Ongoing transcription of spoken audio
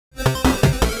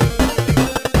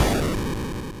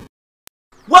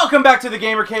Welcome back to the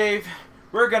Gamer Cave.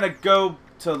 We're gonna go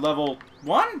to level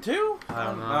 1, 2? I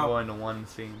don't know. I'm going to 1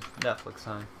 scene. Netflix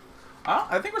time.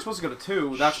 I think we're supposed to go to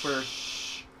 2. That's where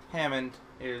Hammond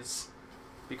is,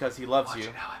 because he loves you.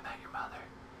 Watching How I Met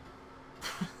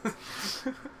Your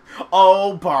Mother.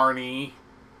 Oh, Barney.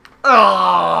 Oh,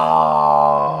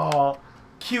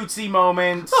 Cutesy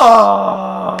moment.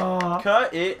 oh.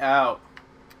 Cut it out.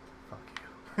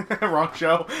 Fuck you. Wrong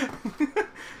show.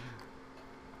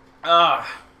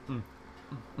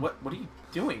 What are you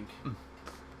doing?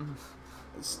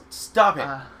 Stop it.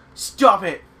 Stop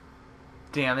it.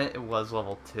 Damn it! It was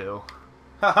level 2.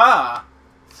 Haha.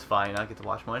 It's fine. I get to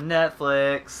watch more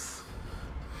Netflix.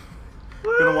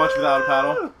 Gonna watch without a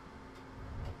paddle.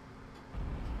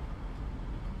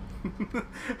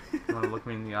 You want to look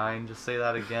me in the eye and just say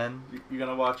that again? You're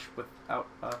gonna watch without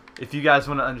If you guys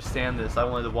want to understand this, I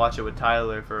wanted to watch it with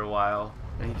Tyler for a while,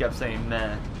 and he kept saying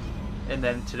meh. And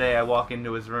then today I walk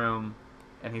into his room,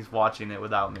 and he's watching it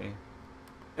without me.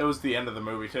 It was the end of the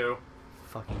movie too.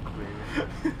 Fucking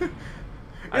weird.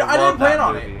 I didn't plan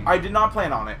on it. I did not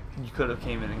plan on it. You could have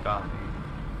came in and got me.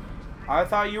 I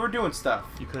thought you were doing stuff.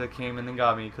 You could have came in and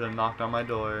got me. You could have knocked on my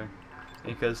door. And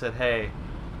you could have said, hey,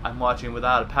 I'm watching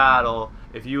Without a Paddle.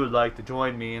 If you would like to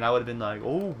join me. And I would have been like,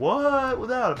 oh, what?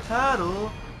 Without a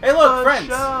paddle? Hey, look, A friends.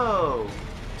 Show.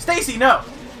 Stacy, no.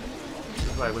 This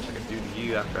is what I wish I could do to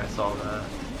you after I saw that.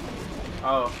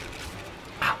 Oh.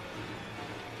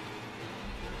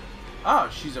 Oh,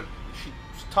 she's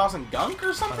tossing gunk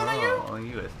or something at you? Oh,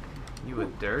 you a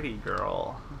dirty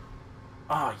girl.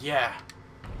 Oh, yeah.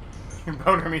 Your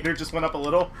boner meter just went up a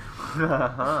little.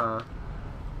 I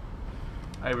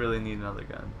really need another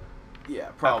gun. Yeah,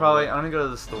 probably. I'm gonna go to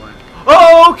the store.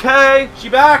 Oh, okay! She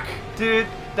back! Dude,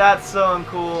 that's so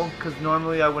uncool. Because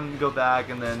normally I wouldn't go back,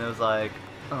 and then it was like,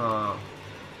 Oh,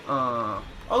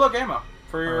 look, ammo.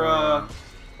 For your,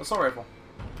 assault rifle.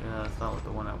 Yeah, that's not what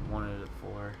the one I wanted it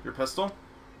for. Your pistol?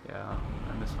 Yeah,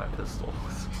 I miss my pistol.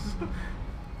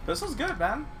 Pistol's good,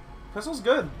 man. Pistol's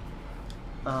good.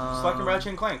 Just like in Ratchet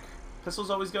and Clank.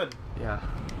 Pistol's always good. Yeah.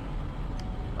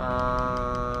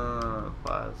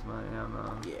 Plasma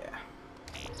ammo. Yeah.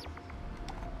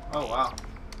 Oh, wow.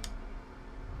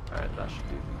 Alright, that should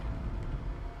do me.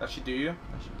 That should do you?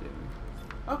 That should do me.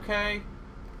 Okay.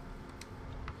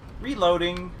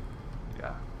 Reloading.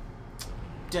 Yeah.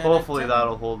 Hopefully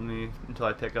that'll hold me until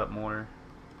I pick up more.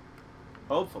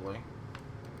 Hopefully.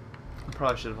 I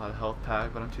probably should have had a health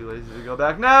pack, but I'm too lazy to go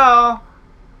back now!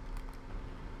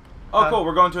 Oh, cool.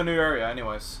 We're going to a new area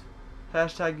anyways.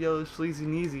 Hashtag yellow sleazy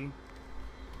neasy.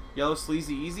 Yellow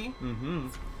sleazy easy? Mm-hmm.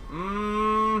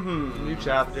 Mm-hmm. New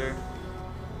chapter.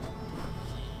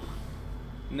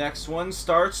 Next one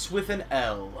starts with an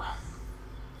L.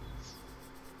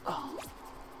 Oh.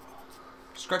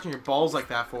 Scratching your balls like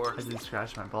that for? I didn't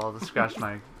scratch my balls, I scratched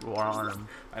my arm.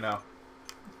 I know.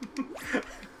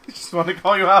 Just want to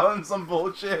call you out on some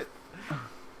bullshit.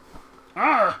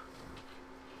 Arr!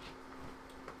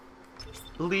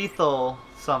 Lethal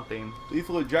something.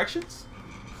 Lethal injections?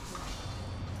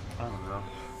 I don't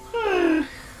know.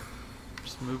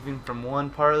 Just moving from one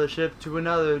part of the ship to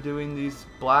another, doing these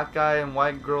black guy and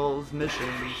white girls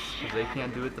missions because they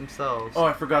can't do it themselves. Oh,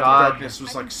 I forgot the darkness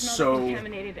was like so.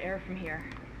 Contaminated air from here.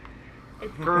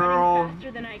 It's Girl,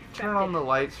 faster than I expected. turn on the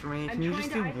lights for me. Can you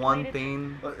just do one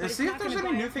thing? See if there's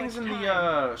any new things in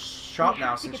the shop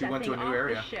now since you went to a new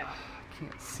area. I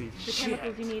can't see The shit.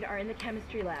 chemicals you need are in the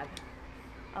chemistry lab.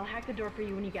 I'll hack the door for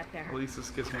you when you get there. At least this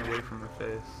gets me away from her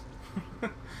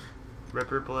face.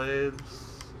 Ripper blades.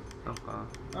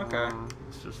 Okay.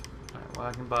 It's just alright, well,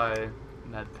 I can buy a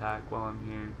med pack while I'm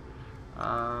here.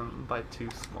 Buy 2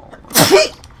 small ones.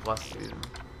 Bless you.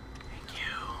 Thank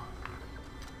you.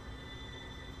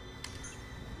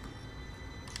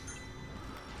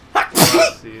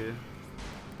 Bless you.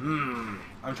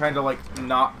 I'm trying to like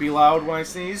not be loud when I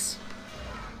sneeze.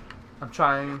 I'm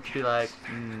trying to be like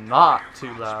not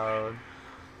too loud.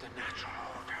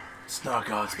 It's not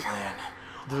God's plan.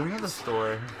 There's another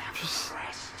store.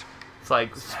 It's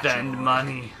like spend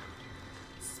money.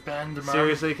 Spend money.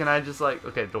 Seriously, can I just like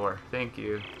door? Thank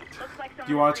you. Do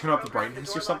you want to turn up the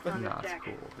brightness or something? Nah, it's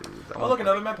cool, dude. Oh, look,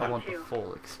 another map. I want the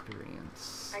full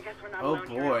experience. Oh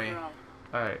boy.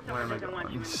 Alright, where am I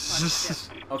going?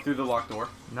 Oh, through the locked door.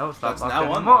 No, it's not That's locked now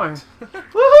anymore. unlocked.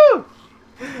 Woohoo!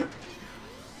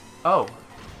 Oh.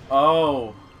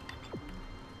 Oh.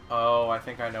 Oh, I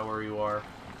think I know where you are.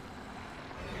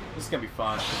 This is gonna be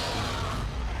fun.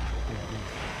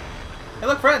 Hey,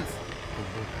 look, friends!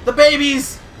 The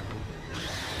babies!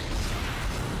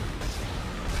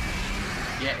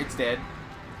 Yeah, it's dead.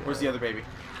 Where's the other baby?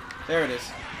 There it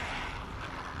is.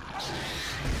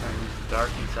 And the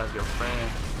darkness as your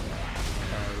friend.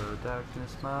 Hello,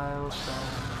 darkness, my old friend.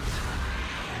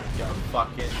 You're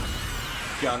fucking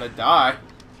gonna die.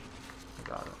 I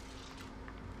got it.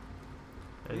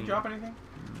 Did you drop anything?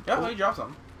 Yeah, well, you dropped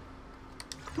something.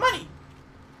 Money!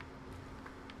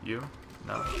 You?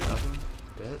 No, nothing.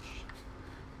 Bitch.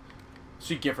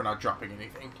 So you get for not dropping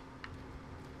anything.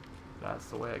 That's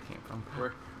the way I came from.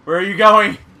 Where are you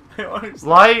going?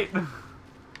 Light!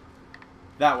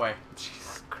 That way.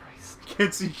 Jesus Christ.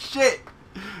 Can't see shit!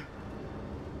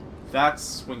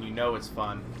 That's when you know it's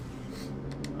fun.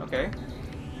 Okay.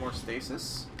 More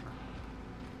stasis.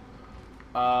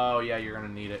 Oh, yeah, you're gonna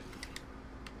need it.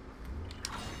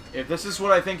 If this is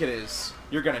what I think it is,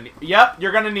 you're gonna need... Yep,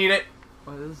 you're gonna need it.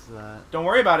 What is that? Don't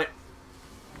worry about it.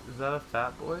 Is that a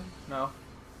fat boy? No.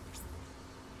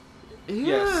 Ew!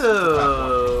 Yes, it's a fat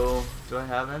boy. Do I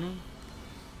have any?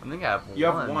 I think I have one. You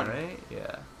have one. Right?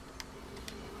 Yeah.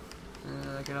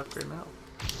 I can upgrade my health.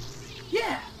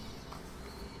 Yeah!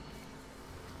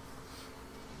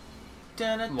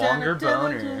 Longer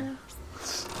boner.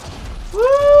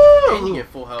 Woo! And you get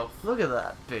full health. Look at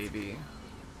that, baby.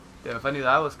 Damn, if I knew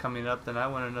that was coming up, then I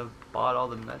wouldn't have bought all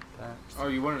the med packs. Oh,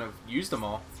 you wouldn't have used them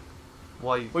all.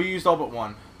 Why? Well, you used all but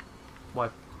one. Why?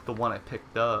 The one I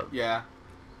picked up. Yeah.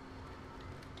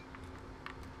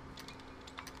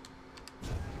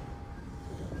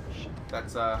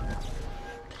 That's, I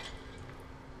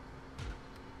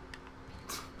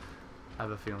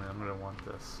have a feeling I'm gonna want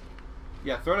this.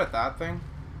 Yeah, throw it at that thing.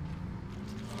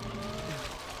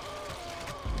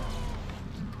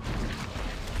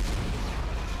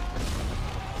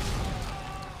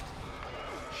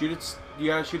 Shoot it. You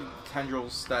gotta shoot the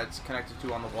tendrils that's connected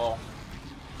to on the wall.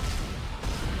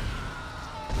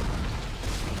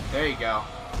 There you go.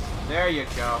 There you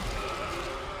go.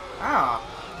 Ah!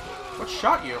 What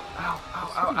shot you? Ow,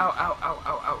 ow, ow, ow, ow, ow,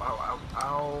 ow, ow, ow, ow,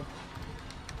 ow.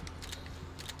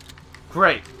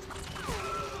 Great.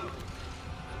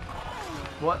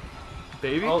 What?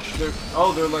 Baby?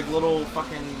 Oh, they're like little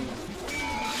fucking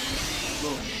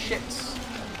little shits.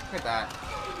 Look at that.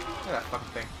 Look at that fucking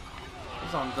thing.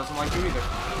 This one doesn't like you either.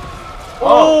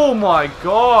 Oh my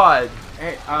god!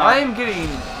 Hey, I am getting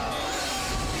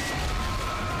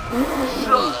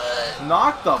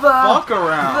knock the fuck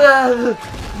around. Dad!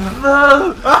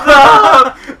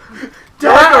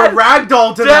 Like a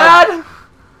ragdoll to Dad! them.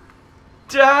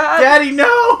 Dad! Daddy,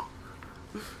 no!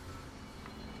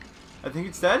 I think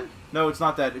it's dead? No, it's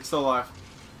not dead. It's still alive.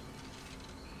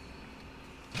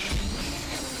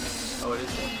 Oh, it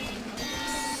is dead.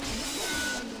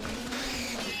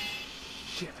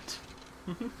 Shit.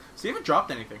 So you haven't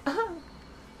dropped anything.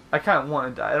 I kind of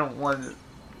want to die. I don't want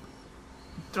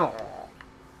to. Oh.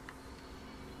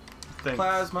 Thanks.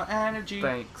 Plasma energy.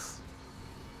 Thanks.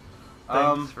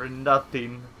 Thanks for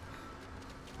nothing.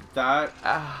 That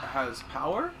has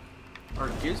power? Or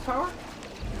gives power?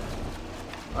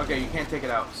 Okay, you can't take it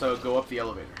out, so go up the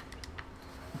elevator.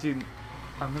 Dude,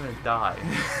 I'm gonna die.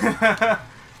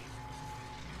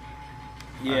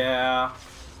 Yeah.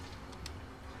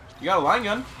 You got a line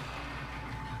gun.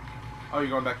 Oh, you're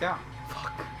going back down.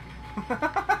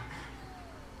 Fuck.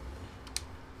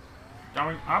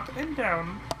 Going up and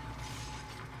down.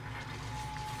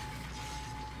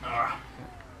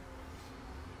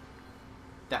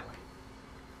 That way.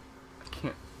 I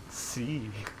can't see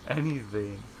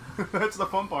anything. That's the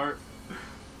fun part.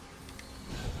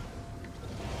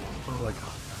 Oh my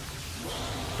god.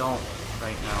 Don't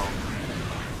right now.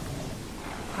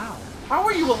 How? How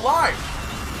are you alive?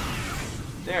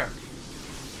 There.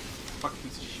 Fucking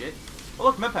piece of shit. Oh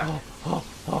look, medpack.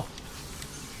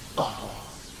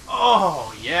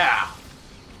 Oh yeah.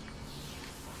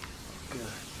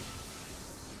 Good.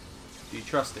 Do you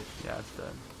trust it? Yeah, it's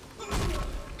dead.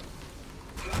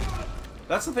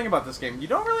 That's the thing about this game. You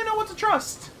don't really know what to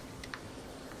trust.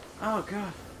 Oh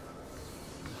god.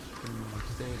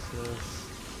 Stasis.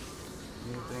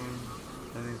 Anything?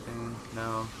 Anything?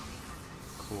 No.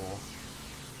 Cool.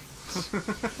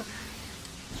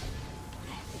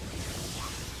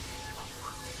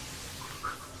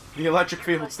 The electric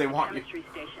fields, they want you.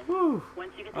 Woo.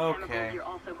 Once you get the Okay. chemicals, you're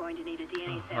also going to need a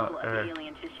DNA sample of the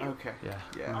alien tissue. Okay. Yeah.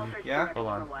 Yeah. I'll search the Yeah? records Hold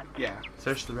on. for one. Yeah.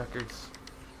 Search the records.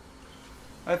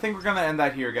 I think we're gonna end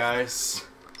that here, guys.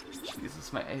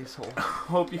 Jesus, my asshole.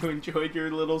 Hope you enjoyed your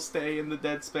little stay in the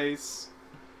Dead Space.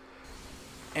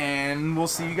 And we'll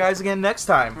see you guys again next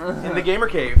time in the Gamer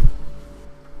Cave.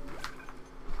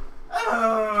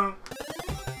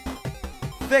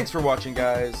 Thanks for watching,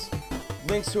 guys.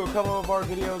 Links to a couple of our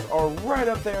videos are right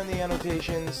up there in the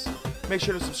annotations. Make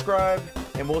sure to subscribe,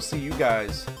 and we'll see you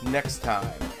guys next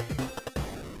time.